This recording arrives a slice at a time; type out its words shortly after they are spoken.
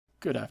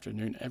Good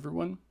afternoon,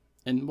 everyone,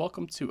 and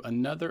welcome to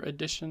another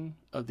edition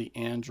of the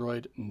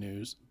Android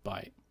News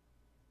Byte.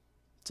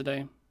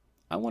 Today,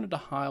 I wanted to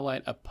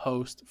highlight a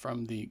post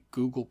from the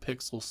Google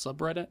Pixel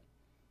subreddit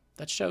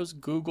that shows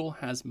Google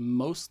has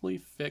mostly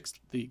fixed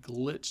the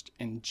glitched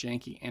and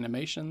janky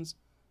animations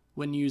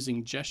when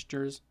using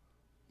gestures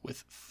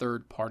with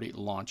third-party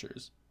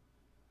launchers.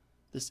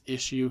 This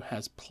issue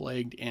has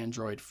plagued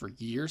Android for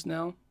years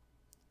now,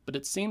 but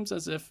it seems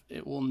as if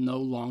it will no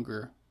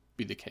longer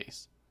be the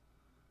case.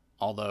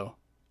 Although,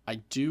 I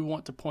do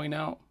want to point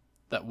out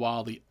that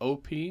while the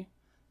OP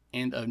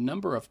and a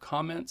number of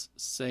comments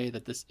say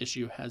that this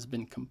issue has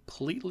been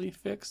completely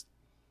fixed,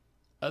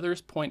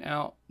 others point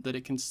out that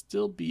it can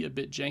still be a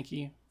bit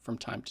janky from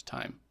time to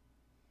time.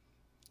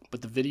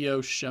 But the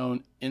videos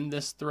shown in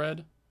this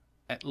thread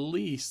at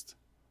least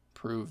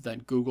prove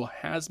that Google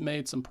has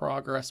made some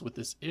progress with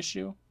this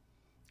issue,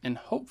 and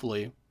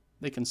hopefully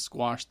they can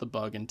squash the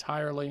bug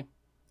entirely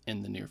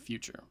in the near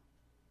future.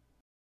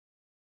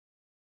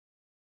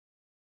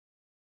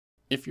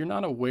 If you're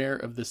not aware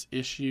of this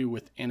issue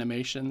with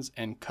animations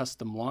and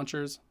custom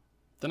launchers,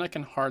 then I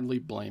can hardly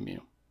blame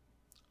you.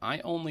 I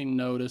only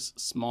notice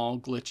small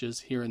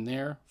glitches here and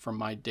there from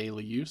my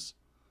daily use,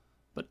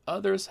 but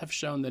others have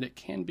shown that it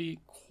can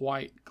be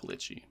quite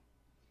glitchy,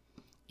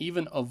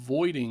 even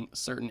avoiding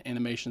certain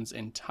animations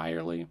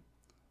entirely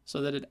so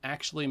that it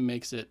actually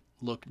makes it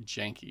look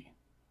janky.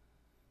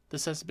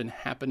 This has been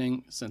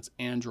happening since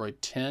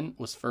Android 10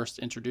 was first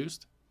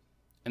introduced,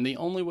 and the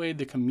only way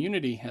the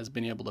community has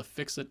been able to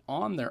fix it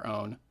on their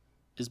own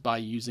is by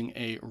using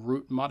a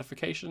root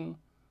modification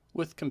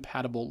with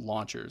compatible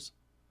launchers.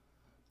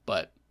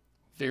 But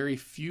very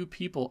few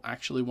people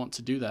actually want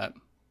to do that,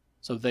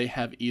 so they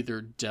have either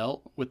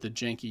dealt with the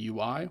janky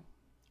UI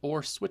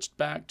or switched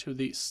back to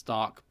the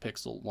stock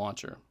Pixel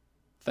launcher.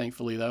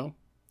 Thankfully though,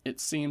 it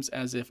seems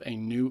as if a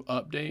new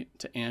update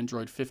to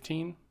Android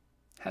 15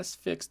 has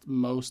fixed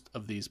most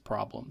of these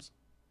problems.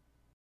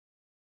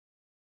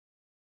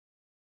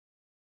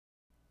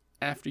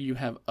 After you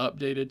have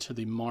updated to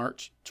the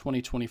March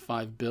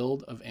 2025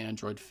 build of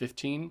Android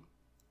 15,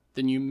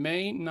 then you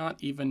may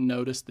not even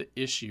notice the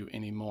issue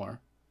anymore.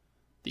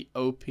 The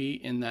OP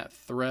in that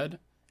thread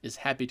is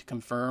happy to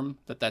confirm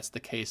that that's the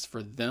case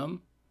for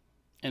them,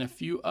 and a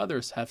few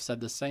others have said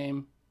the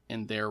same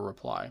in their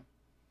reply.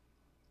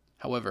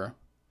 However,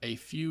 a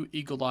few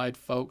eagle-eyed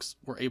folks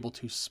were able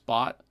to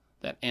spot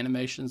that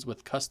animations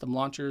with custom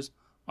launchers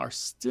are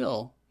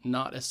still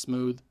not as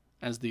smooth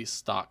as the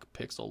stock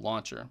Pixel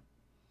launcher,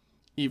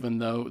 even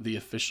though the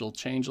official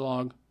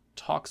changelog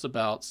talks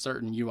about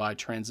certain UI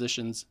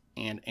transitions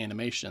and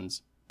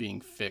animations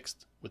being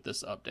fixed with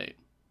this update.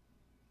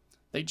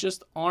 They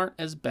just aren't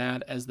as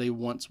bad as they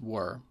once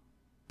were,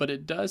 but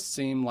it does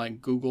seem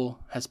like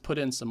Google has put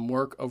in some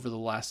work over the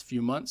last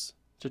few months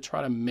to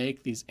try to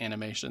make these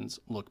animations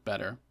look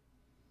better.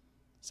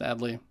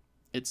 Sadly,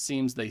 it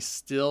seems they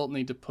still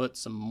need to put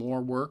some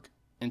more work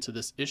into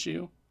this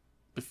issue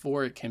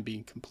before it can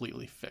be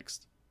completely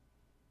fixed.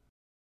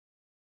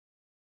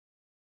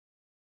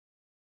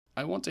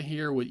 I want to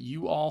hear what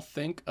you all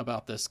think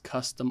about this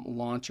custom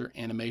launcher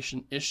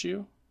animation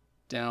issue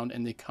down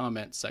in the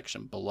comment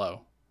section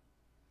below.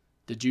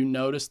 Did you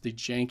notice the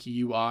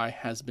janky UI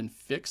has been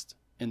fixed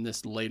in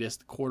this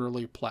latest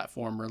quarterly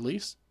platform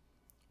release?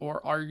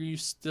 Or are you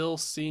still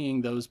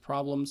seeing those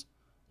problems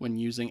when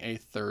using a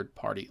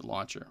third-party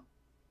launcher?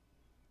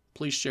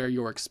 Please share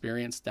your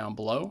experience down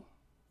below,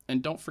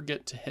 and don't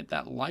forget to hit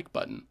that like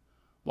button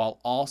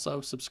while also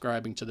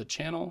subscribing to the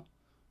channel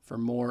for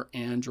more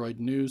Android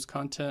news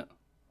content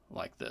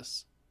like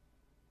this.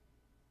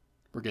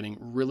 We're getting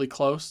really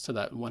close to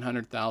that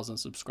 100,000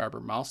 subscriber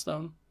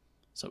milestone,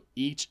 so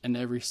each and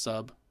every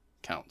sub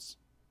counts.